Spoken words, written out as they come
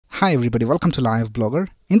Hi everybody, welcome to Live Blogger.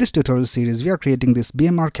 In this tutorial series, we are creating this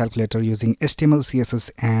BMR calculator using HTML,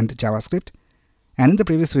 CSS and JavaScript. And in the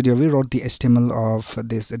previous video, we wrote the HTML of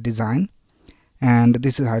this design. And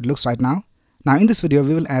this is how it looks right now. Now in this video,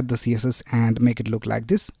 we will add the CSS and make it look like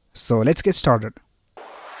this. So let's get started.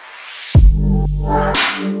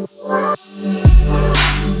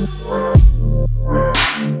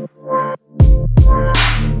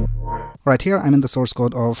 Right here, I'm in the source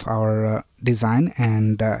code of our design,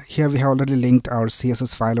 and here we have already linked our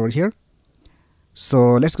CSS file over here. So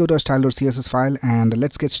let's go to our style.css file and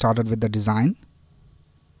let's get started with the design.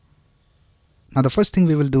 Now the first thing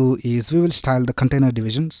we will do is we will style the container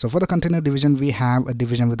division. So for the container division, we have a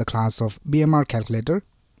division with the class of BMR calculator.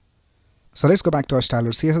 So let's go back to our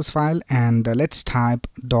style.css file and let's type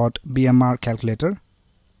 .bmr calculator.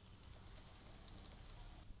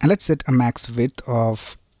 And let's set a max width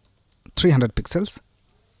of 300 pixels,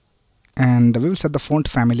 and we will set the font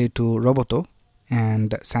family to Roboto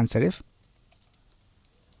and sans serif,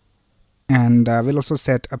 and we'll also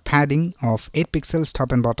set a padding of 8 pixels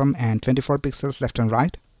top and bottom and 24 pixels left and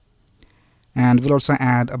right, and we'll also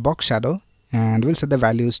add a box shadow, and we'll set the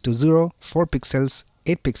values to 0, 4 pixels,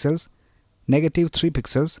 8 pixels, negative 3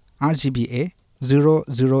 pixels, RGBA 0,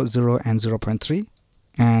 0, 0 and 0.3,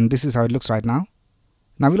 and this is how it looks right now.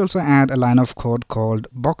 Now we'll also add a line of code called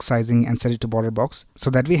box sizing and set it to border box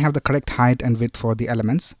so that we have the correct height and width for the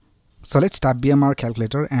elements. So let's tap BMR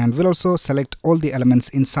calculator, and we'll also select all the elements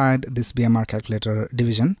inside this BMR calculator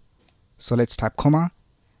division. So let's type comma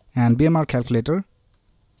and BMR calculator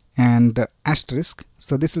and asterisk.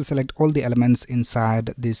 So this will select all the elements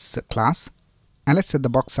inside this class, and let's set the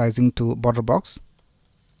box sizing to border box.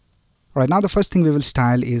 Alright, now the first thing we will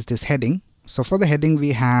style is this heading. So for the heading,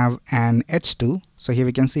 we have an h2. So here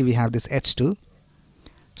we can see we have this h2.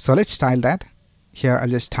 So let's style that. Here I'll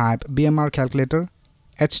just type BMR calculator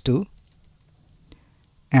h2,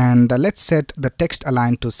 and let's set the text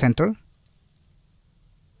align to center,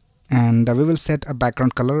 and we will set a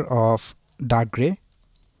background color of dark gray,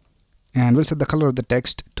 and we'll set the color of the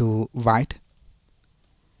text to white,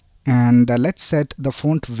 and let's set the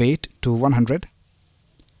font weight to 100.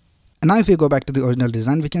 And now if we go back to the original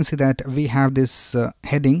design, we can see that we have this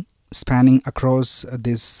heading spanning across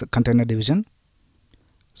this container division.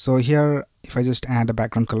 So here, if I just add a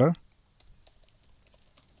background color,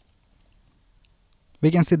 we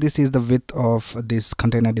can see this is the width of this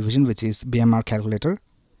container division, which is BMR calculator,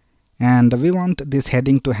 and we want this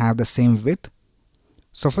heading to have the same width.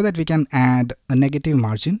 So for that, we can add a negative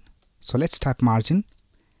margin. So let's type margin,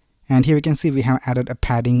 and here we can see we have added a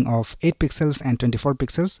padding of 8 pixels and 24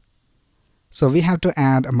 pixels. So we have to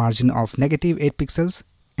add a margin of negative 8 pixels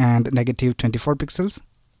and negative 24 pixels.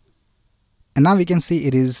 And now we can see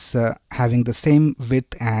it is having the same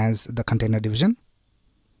width as the container division.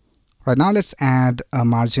 Right now let's add a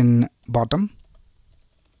margin bottom,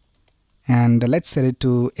 and let's set it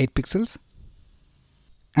to 8 pixels.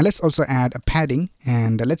 And let's also add a padding,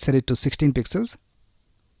 and let's set it to 16 pixels.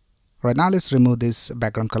 Right now let's remove this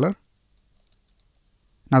background color.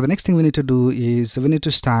 Now the next thing we need to do is we need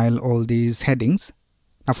to style all these headings.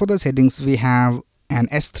 Now for those headings, we have an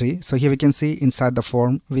S3. So here we can see inside the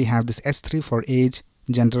form we have this S3 for age,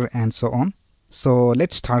 gender and so on. So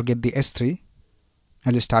let's target the S3.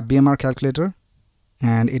 I'll just type BMR calculator,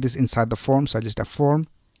 and it is inside the form, so I'll just type form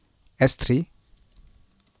S3,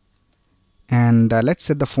 and let's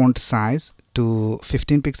set the font size to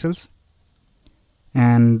 15 pixels,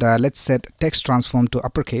 and let's set text transform to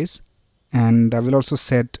uppercase, and we'll also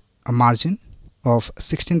set a margin of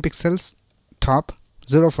 16 pixels top,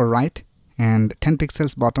 0 for right, and 10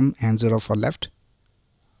 pixels bottom and 0 for left.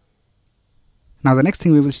 Now the next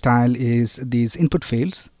thing we will style is these input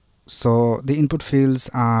fields. So the input fields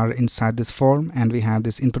are inside this form, and we have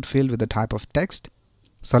this input field with the type of text.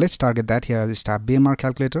 So let's target that. Here I'll just type BMR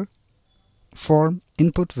calculator form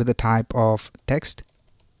input with the type of text.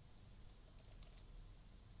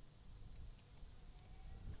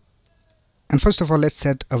 And first of all, let's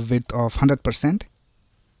set a width of 100%,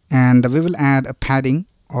 and we will add a padding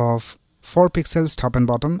of 4 pixels top and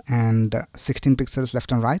bottom and 16 pixels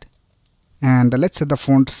left and right, and let's set the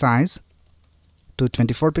font size to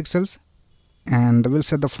 24 pixels, and we'll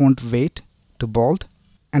set the font weight to bold,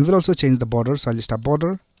 and we'll also change the border. So I'll just type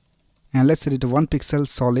border, and let's set it to 1 pixel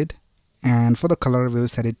solid, and for the color we will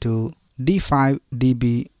set it to D5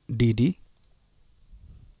 dB DD.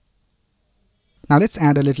 Now let's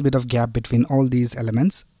add a little bit of gap between all these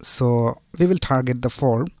elements. So we will target the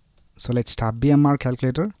form. So let's type BMR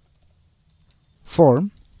calculator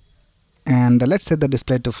form, and let's set the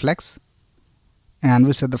display to flex, and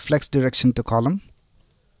we'll set the flex direction to column,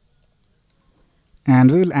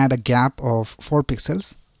 and we will add a gap of 4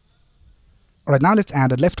 pixels. Alright, now let's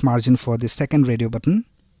add a left margin for the second radio button.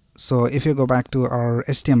 So if you go back to our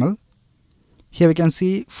HTML, here we can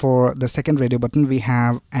see for the second radio button we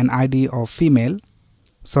have an ID of female.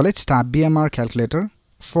 So let's type BMR calculator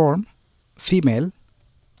form female,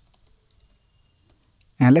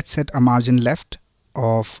 and let's set a margin left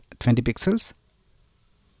of 20 pixels.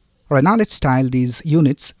 Alright, now let's style these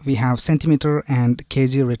units. We have centimeter and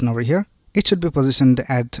kg written over here. It should be positioned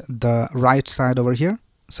at the right side over here.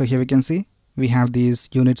 So here we can see we have these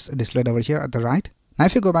units displayed over here at the right. Now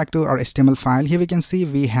if you go back to our HTML file, here we can see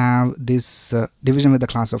we have this division with the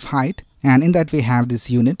class of height, and in that we have this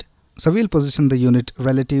unit. So we'll position the unit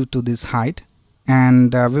relative to this height,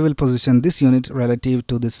 and we will position this unit relative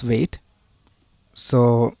to this weight.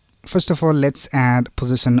 So first of all, let's add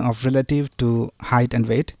position of relative to height and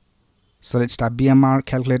weight. So let's type BMR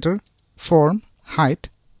calculator form height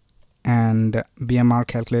and BMR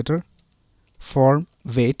calculator form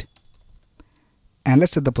weight, and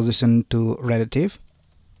let's set the position to relative.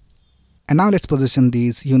 And now let's position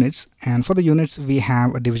these units, and for the units we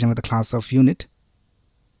have a division with the class of unit.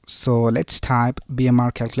 So let's type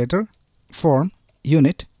BMR calculator form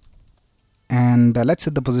unit, and let's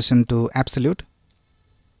set the position to absolute,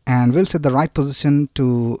 and we'll set the right position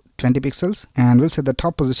to 20 pixels, and we'll set the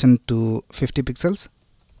top position to 50 pixels,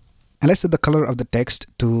 and let's set the color of the text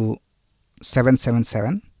to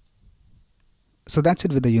 777. So that's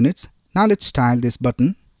it with the units. Now let's style this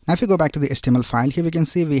button. Now if you go back to the HTML file, here we can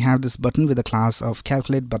see we have this button with the class of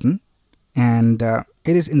calculate button, and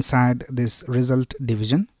it is inside this result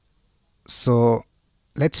division. So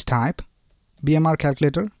let's type BMR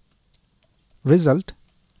calculator result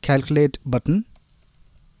calculate button,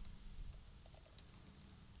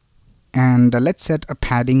 and let's set a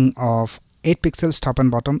padding of 8 pixels top and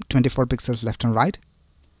bottom, 24 pixels left and right,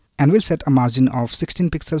 and we'll set a margin of 16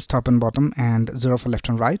 pixels top and bottom and 0 for left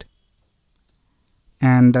and right.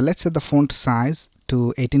 And let's set the font size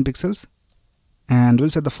to 18 pixels, and we'll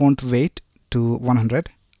set the font weight to 100,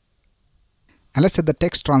 and let's set the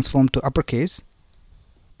text transform to uppercase,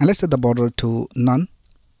 and let's set the border to none,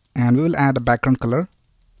 and we will add a background color,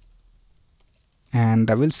 and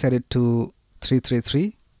we'll set it to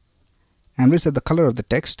 333, and we'll set the color of the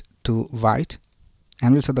text to white,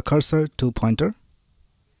 and we'll set the cursor to pointer,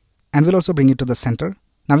 and we'll also bring it to the center.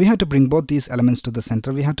 Now we have to bring both these elements to the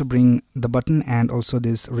center. We have to bring the button and also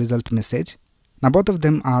this result message. Now both of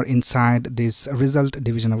them are inside this result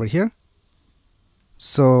division over here.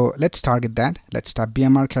 So let's target that. Let's type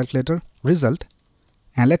BMR calculator result,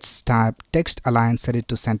 and let's type text align, set it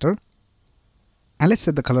to center, and let's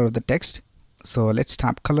set the color of the text. So let's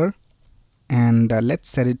type color, and let's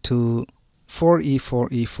set it to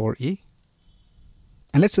 4E4E4E,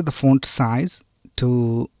 and let's set the font size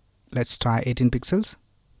to, let's try 18 pixels.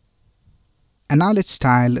 And now let's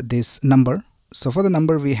style this number. So for the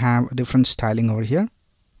number we have a different styling over here.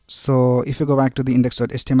 So if you go back to the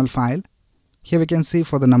index.html file, here we can see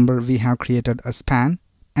for the number we have created a span,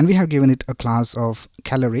 and we have given it a class of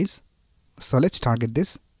calories. So let's target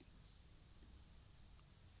this.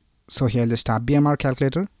 So here I'll just type BMR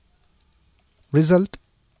calculator result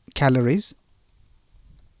calories,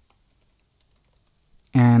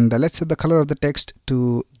 and let's set the color of the text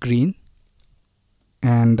to green,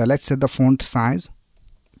 and let's set the font size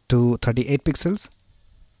to 38 pixels,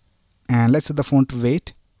 and let's set the font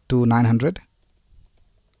weight to 900,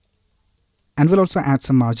 and we'll also add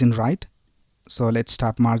some margin right. So let's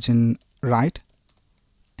type margin right,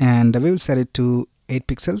 and we will set it to 8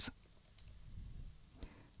 pixels.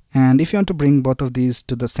 And if you want to bring both of these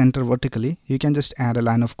to the center vertically, you can just add a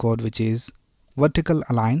line of code which is vertical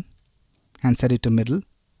align and set it to middle.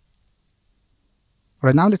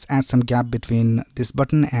 Right now let's add some gap between this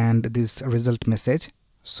button and this result message.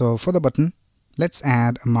 So for the button, let's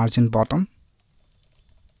add a margin bottom,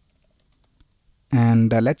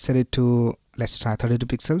 and let's set it to, let's try 32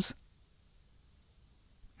 pixels,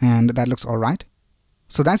 and that looks alright.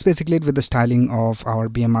 So that's basically it with the styling of our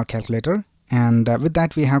BMR calculator, and with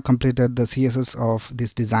that we have completed the CSS of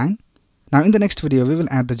this design. Now in the next video we will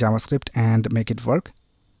add the JavaScript and make it work.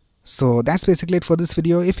 So that's basically it for this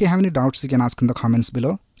video. If you have any doubts, you can ask in the comments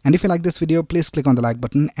below. And if you like this video, please click on the like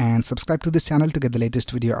button and subscribe to this channel to get the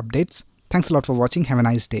latest video updates. Thanks a lot for watching. Have a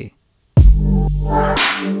nice day.